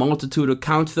safety in a multitude of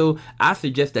counsel. I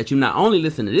suggest that you not only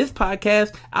listen to this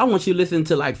podcast, I want you to listen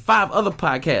to like 5 other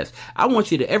podcasts. I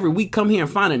want you to every week come here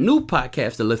and find a new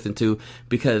podcast to listen to,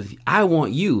 because I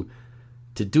want you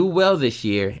to do well this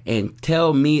year and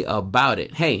tell me about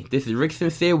it. Hey, this is Rick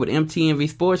Sincere with MTMV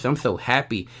Sports. I'm so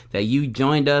happy that you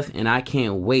joined us, and I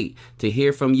can't wait to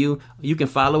hear from you. You can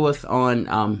follow us on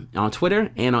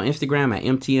Twitter and on Instagram at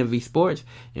MTMV Sports,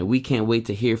 and we can't wait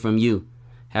to hear from you.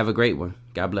 Have a great one.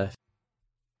 God bless.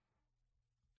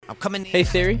 I'm coming. Hey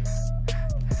Siri,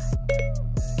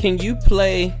 can you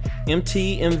play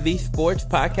MTMV Sports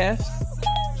podcast?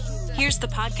 Here's the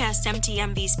podcast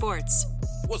MTMV Sports.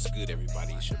 What's good,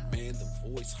 everybody? It's your man, the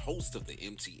voice, host of the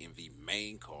MTMV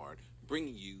main card,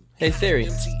 bringing you Hey Siri.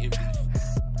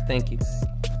 MTMV. Thank you.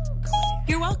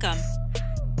 You're welcome.